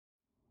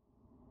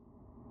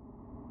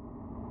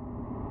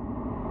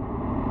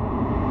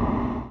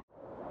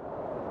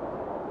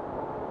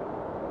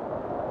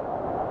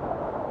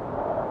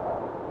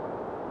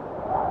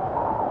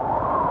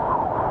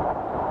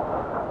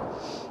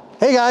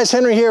Hey guys,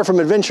 Henry here from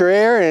Adventure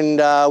Air,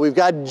 and we've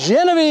got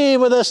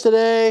Genevieve with us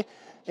today,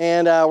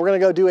 and we're gonna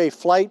go do a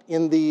flight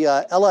in the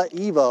ELA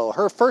EVO.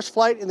 Her first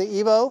flight in the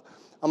EVO.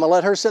 I'm gonna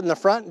let her sit in the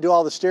front and do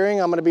all the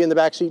steering. I'm gonna be in the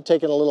back seat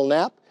taking a little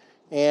nap,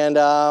 and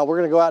we're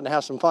gonna go out and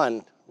have some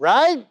fun,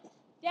 right?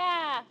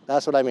 Yeah.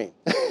 That's what I mean.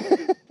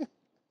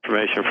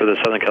 Information for the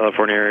Southern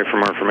California area. For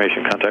more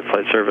information, contact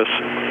flight service.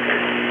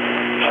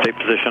 State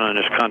position on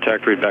this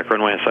contact, read back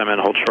runway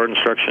assignment, hold short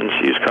instructions,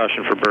 use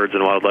caution for birds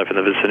and wildlife in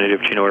the vicinity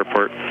of Chino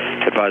Airport.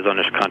 Advise on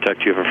this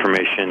contact, you have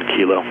information,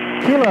 Kilo.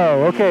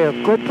 Kilo, okay,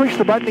 go ahead and push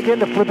the button again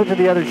to flip it to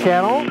the other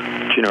channel.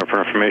 Chino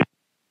Airport information.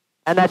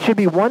 And that should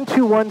be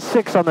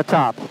 1216 on the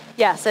top.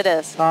 Yes, it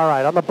is. All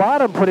right, on the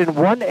bottom, put in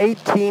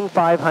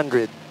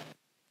 118,500.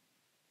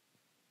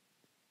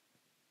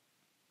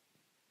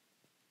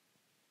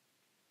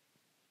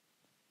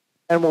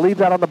 And we'll leave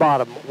that on the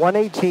bottom,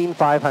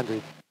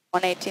 118,500.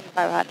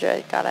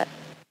 118,500, got it.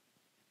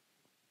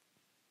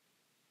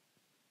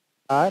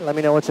 All right, let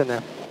me know what's in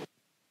there.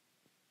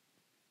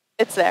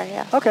 It's there,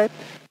 yeah. Okay.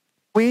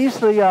 Squeeze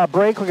the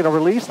brake. We're going to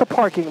release the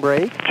parking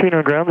brake.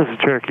 Chino ground, this is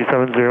Cherokee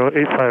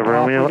 7085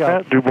 Romeo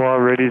at Dubois,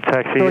 ready to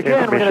taxi. So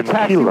again, we're going to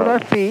taxi with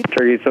our feet.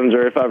 Cherokee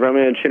 7085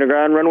 Romeo, Chino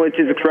ground, runway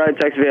 26 right,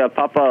 taxi via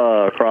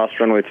Papa, across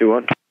runway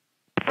 21.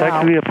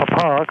 Taxi via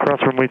Papa, across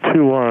runway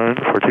 21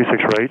 for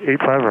 26 right,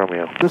 85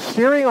 Romeo. The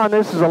steering on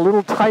this is a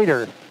little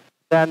tighter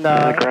than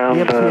the ground,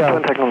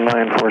 MTO. Technical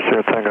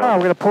 940 Tango. We're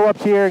going to pull up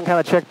here and kind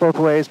of check both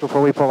ways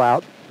before we pull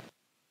out.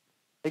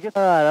 All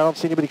right, I don't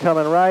see anybody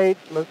coming right.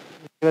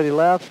 Anybody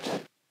left?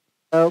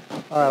 Nope. All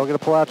right, we're going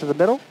to pull out to the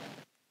middle.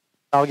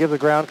 I'll give the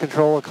ground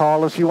control a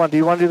call if you want. Do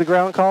you want to do the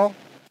ground call?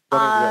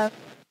 Can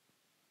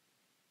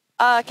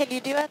you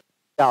do it?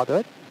 Yeah, I'll do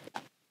it.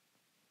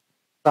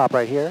 Stop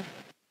right here.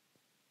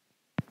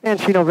 And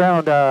Chino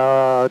ground,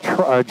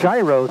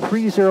 Gyro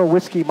 30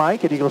 Whiskey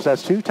Mike at Eagles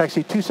S2,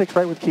 taxi 26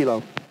 right with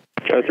Kilo.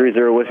 Gyro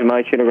 30 Whiskey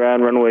Mike, Chino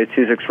ground, runway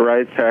 26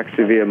 right,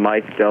 taxi via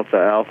Mike Delta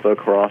Alpha,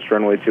 cross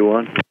runway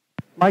 21.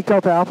 Mike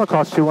Delta Alpha,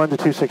 cross 21 to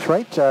 26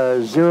 right,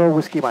 0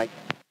 Whiskey Mike.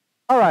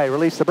 All right,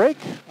 release the brake,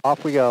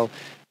 off we go.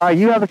 All right,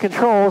 you have the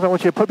controls. I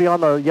want you to put me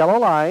on the yellow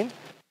line.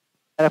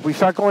 And if we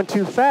start going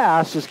too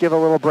fast, just give a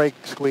little brake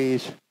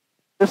squeeze.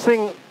 This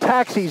thing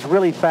taxis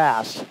really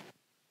fast.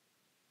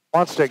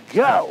 Wants to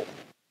go.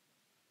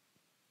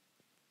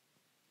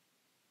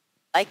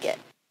 Like it.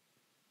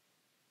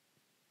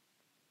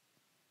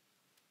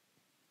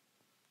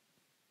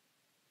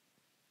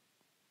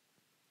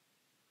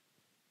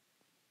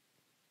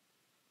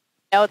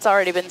 No, it's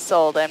already been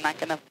sold. I'm not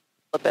going to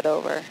flip it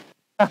over.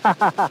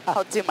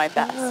 I'll do my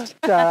best.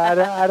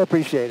 I'd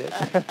appreciate it.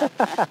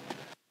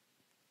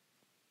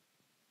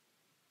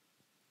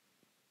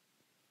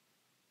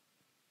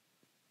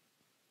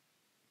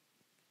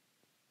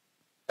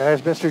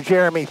 There's Mr.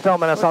 Jeremy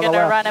filming us on the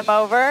left. We're going to run him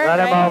over. Run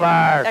him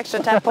over. Extra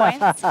 10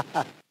 points.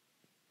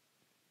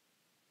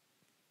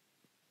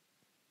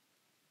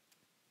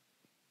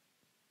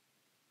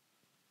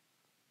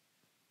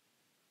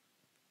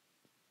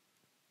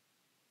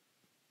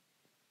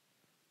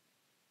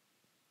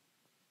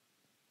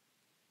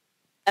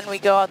 And we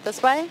go out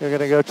this way? You're going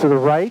to go to the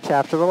right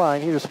after the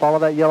line. You just follow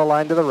that yellow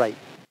line to the right.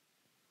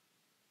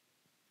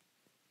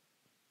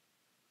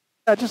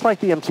 Just like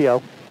the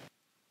MTO.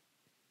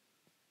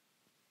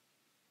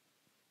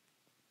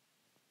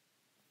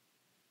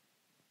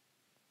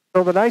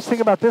 So the nice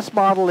thing about this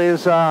model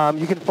is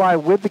you can fly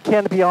with the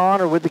canopy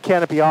on or with the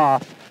canopy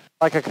off,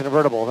 like a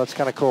convertible. That's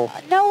kind of cool.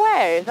 No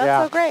way.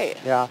 That's so great.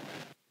 Yeah.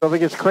 So if it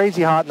gets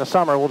crazy hot in the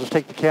summer, we'll just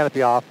take the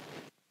canopy off.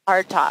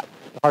 Hard top.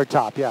 Hard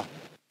top, yeah.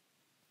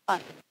 Fun.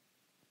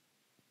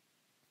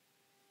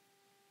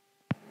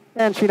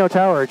 And Chino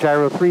Tower,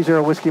 Gyro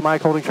 30 Whiskey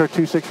Mike, holding short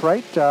 26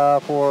 right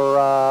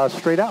for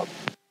straight out.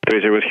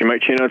 30 Whiskey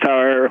Mike, Chino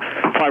Tower,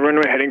 5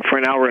 runway, heading for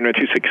an hour, runway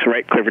 26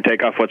 right, clear for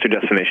takeoff. What's your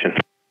destination?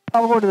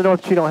 We're going to the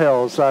North Chino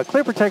Hills.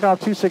 Clear for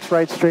takeoff, 26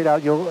 right, straight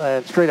out.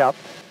 Straight out.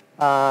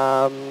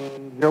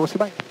 0 Whiskey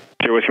Mike.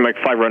 0 Whiskey Mike,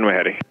 5 runway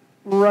heading.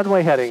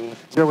 Runway heading,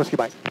 0 Whiskey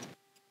Mike.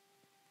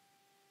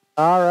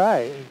 All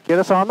right, get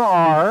us on the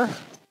R.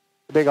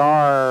 The big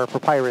R for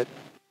pirate.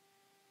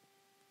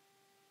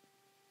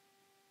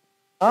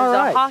 All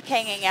There's right. a hawk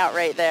hanging out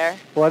right there.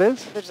 What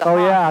is? There's a hawk.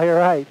 Yeah, you're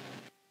right.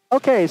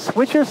 Okay,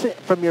 switch us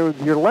from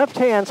your left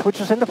hand,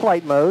 switch us into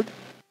flight mode.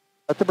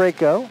 Let the brake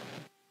go.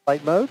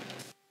 Flight mode.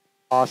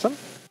 Awesome.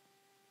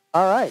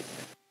 All right.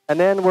 And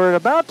then we're at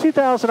about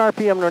 2,000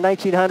 RPM or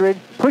 1,900.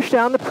 Push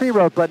down the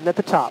pre-rope button at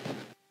the top.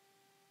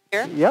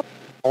 Here? Yep.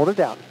 Hold it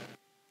down.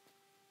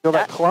 Feel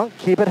that clunk?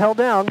 Keep it held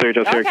down. 3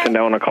 Hotel Sierra, extend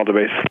down, I'll call the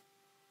base.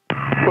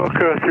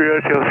 Boca 3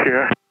 Hotel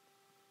Sierra.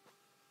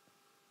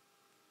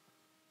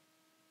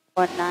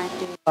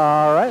 190.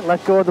 All right,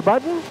 let go of the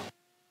button.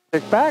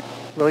 Kick back,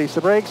 release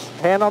the brakes,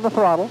 hand on the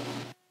throttle.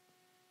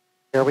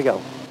 Here we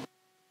go.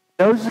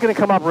 Nose is going to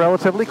come up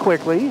relatively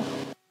quickly.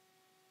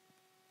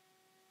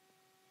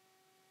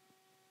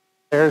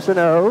 There's the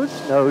nose.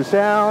 Nose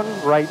down,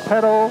 right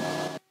pedal,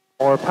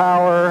 more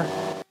power.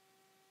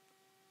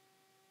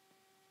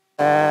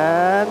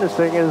 And this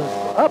thing is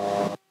up.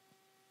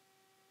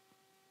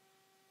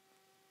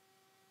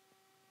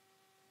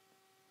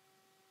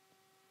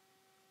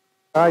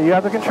 All right, you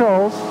have the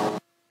controls.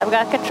 I've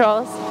got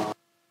controls.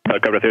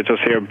 Helicopter 3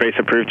 here, base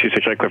approved,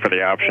 26 right, clear for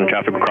the option,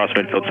 traffic will cross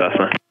midfield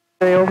Cessna.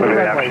 Stay over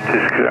the option,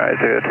 26 right,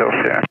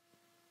 0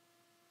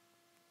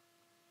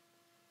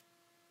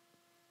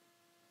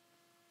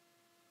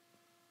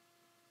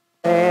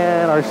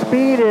 And our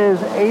speed is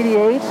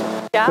 88.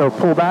 Yeah. So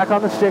pull back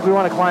on the stick. We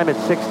want to climb at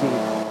 60.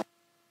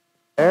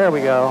 There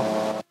we go.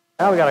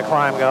 Now we got a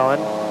climb going.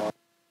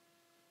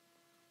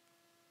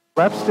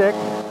 Left stick.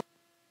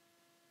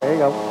 There you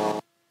go.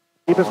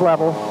 Keep us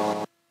level.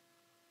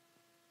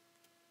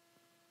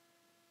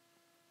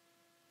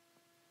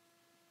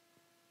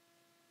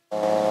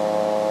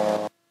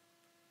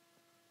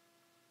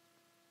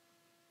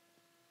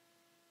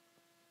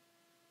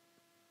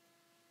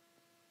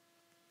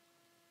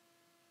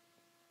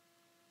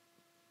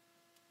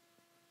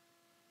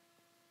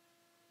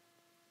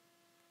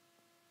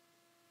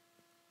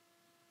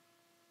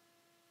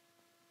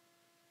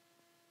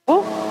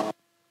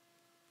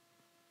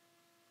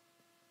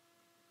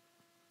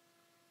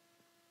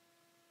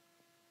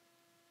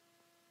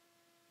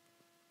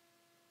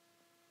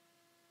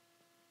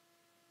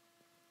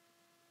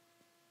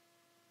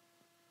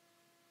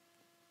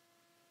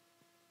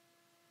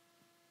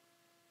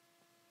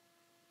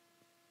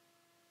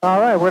 All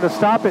right, we're going to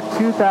stop at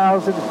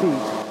 2,000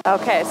 feet.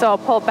 Okay, so I'll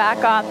pull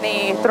back on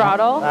the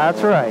throttle.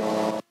 That's right.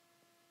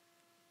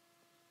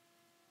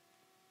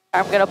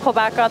 I'm going to pull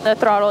back on the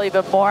throttle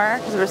even more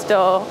because we're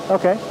still...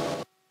 Okay.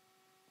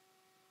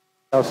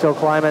 Oh, still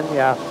climbing?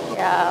 Yeah.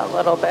 Yeah, a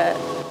little bit.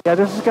 Yeah,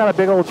 this has got a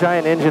big old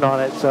giant engine on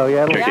it, so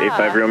yeah. Check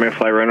 85 Romeo,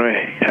 fly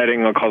runway,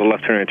 heading, I'll call the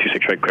left turn at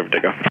 26 right, clear for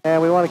takeoff.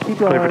 And we want to keep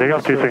going. Clear for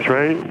takeoff, 26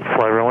 right,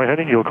 fly runway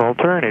heading, you'll call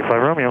turn,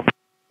 85 Romeo.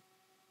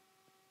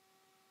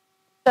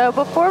 So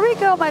before we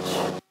go much...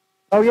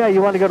 Oh yeah,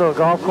 you want to go to a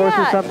golf course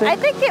or something? I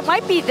think it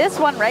might be this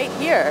one right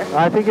here.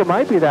 I think it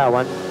might be that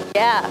one.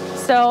 Yeah,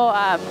 so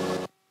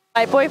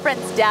my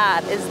boyfriend's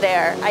dad is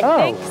there, I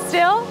think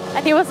still.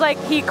 And he was like,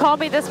 he called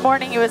me this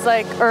morning, he was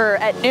like, or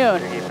at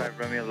noon. 85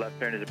 Romeo, left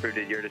turn is approved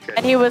at your discretion.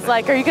 And he was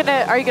like, are you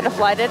gonna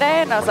fly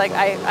today? And I was like,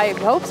 I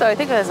hope so. I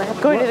think I was like, I'm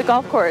going to the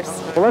golf course.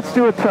 Well, let's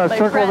do a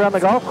circle around the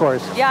golf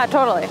course. Yeah,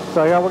 totally.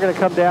 So yeah, we're going to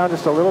come down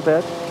just a little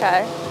bit.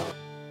 Okay.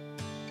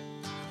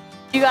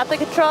 You got the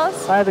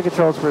controls? I have the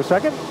controls for a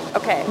second.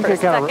 Okay, You for a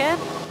can second.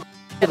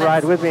 You can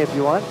ride with me if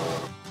you want.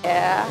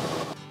 Yeah.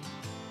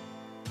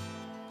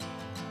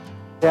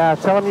 Yeah,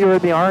 tell them you were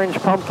the orange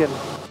pumpkin.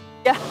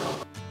 Yeah.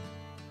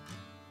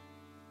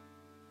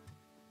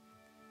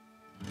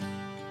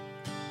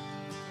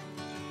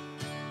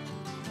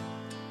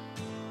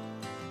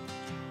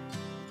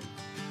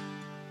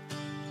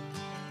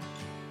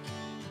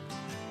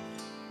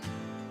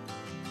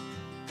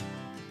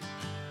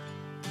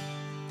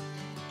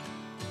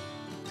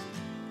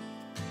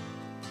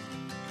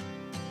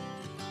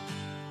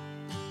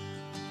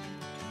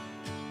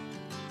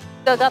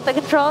 Still got the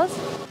controls?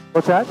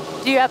 What's that?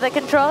 Do you have the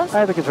controls? I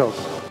have the controls.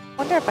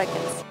 Wonder if I can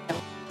see him.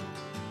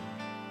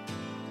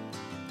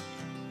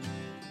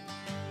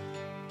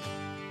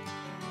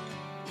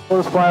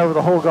 We'll just fly over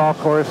the whole golf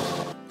course.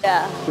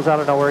 Yeah. Because I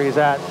don't know where he's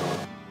at.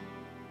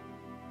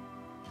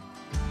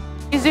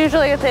 He's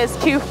usually with his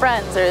two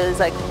friends, or his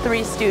like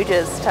Three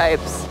Stooges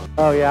types.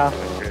 Oh yeah.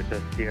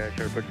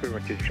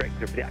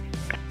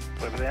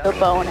 The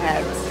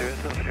boneheads.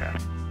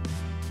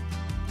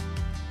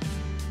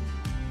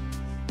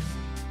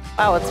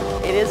 Wow,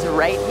 it is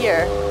right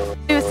here.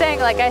 He was saying,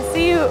 like, I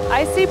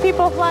see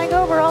people flying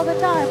over all the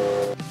time.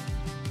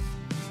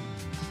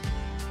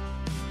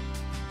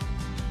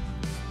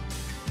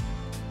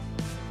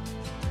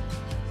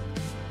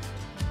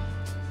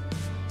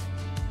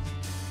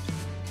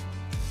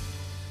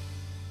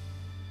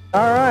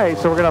 All right,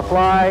 so we're going to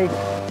fly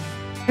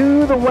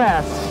to the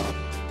west.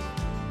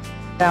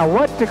 Now,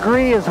 what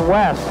degree is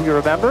west, do you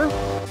remember?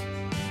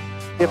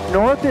 If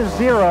north is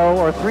 0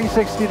 or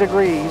 360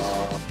 degrees,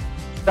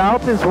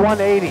 south is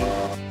 180.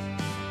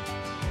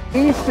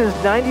 East is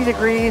 90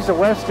 degrees, the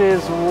west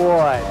is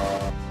what?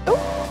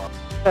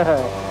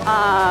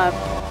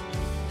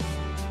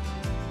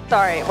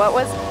 Sorry, what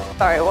was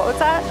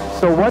that?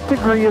 So what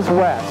degree is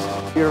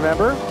west? Do you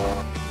remember?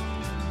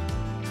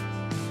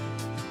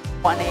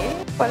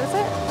 180? What is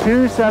it?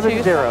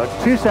 270.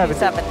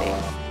 270.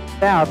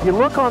 Now, if you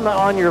look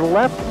on your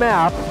left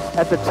map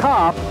at the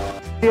top,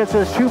 see it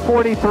says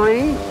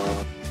 243?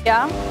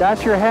 Yeah.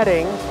 That's your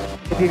heading.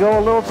 If you go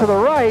a little to the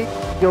right,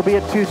 you'll be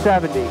at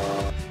 270.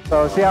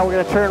 So see how we're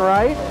going to turn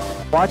right?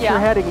 Watch your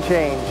heading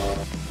change.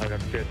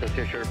 250,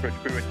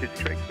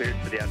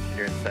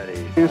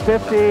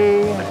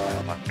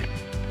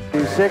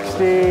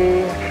 260,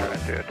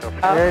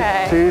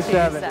 Okay.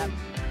 270.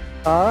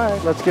 All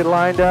right, let's get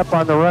lined up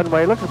on the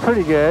runway. Looking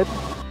pretty good.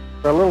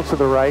 A little to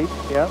the right,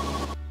 yep.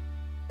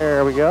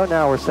 There we go,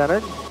 now we're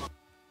centered.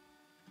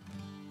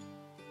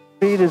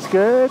 Speed is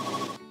good.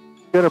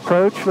 Good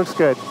approach, looks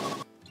good.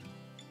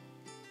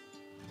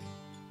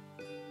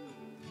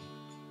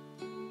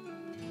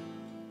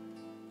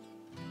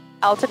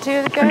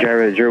 Altitude, good?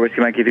 Gyro 0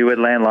 Whiskey Mike, if you would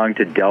land long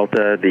to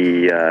Delta,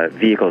 the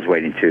vehicle's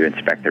waiting to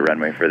inspect the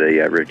runway for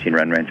the routine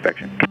runway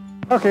inspection.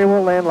 Okay,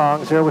 we'll land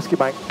long, 0 Whiskey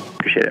Mike.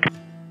 Appreciate it.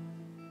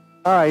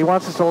 All right, he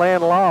wants us to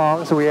land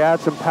long, so we add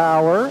some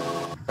power.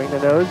 Bring the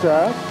nose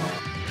up.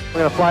 We're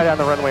going to fly down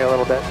the runway a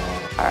little bit.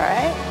 All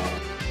right.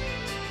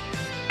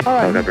 All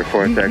right. Number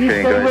 4, you Section,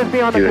 stay go with me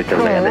on ahead and do the it to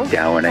land controls. it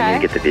down. I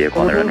need to get the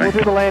vehicle on the runway. We'll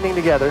do the landing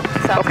together.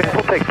 Okay,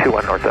 we'll take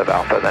 21 north of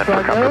Alpha then So for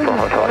our comfort nose for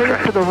hotel is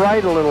X-ray. to the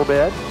right a little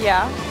bit.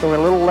 Yeah. So we're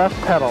a little left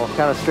pedal,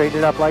 kind of straighten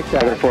it up like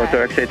that. Number 4,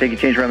 Star X-ray, thank you.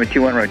 Change runway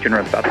 21, runway 2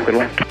 north of Alpha, good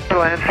land. Good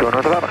land, 21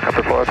 north of Alpha,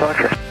 comfort for hotel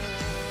X-ray.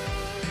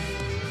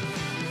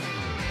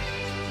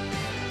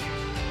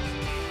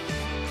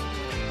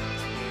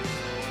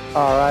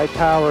 All right,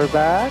 power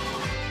back.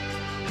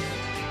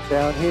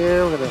 Down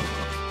here, we're going to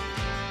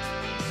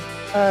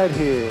right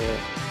here.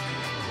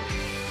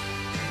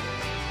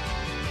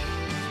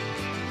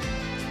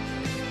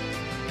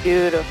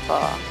 Beautiful.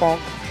 Bonk.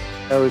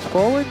 Nose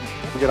forward.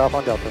 We get off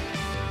on Delta.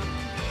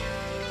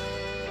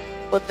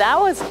 Well, that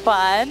was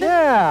fun.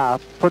 Yeah.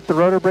 Put the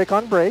rotor brake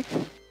on brake.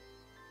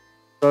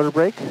 Rotor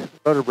brake,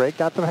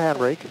 not the hand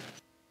brake.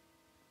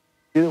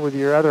 Do it with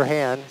your other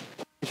hand.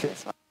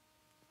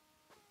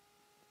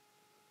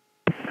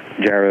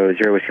 Gyro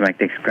 0 Whiskey Mike,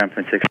 thanks. Ground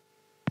point 6.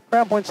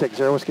 Ground point 6,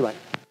 0 Whiskey Mike.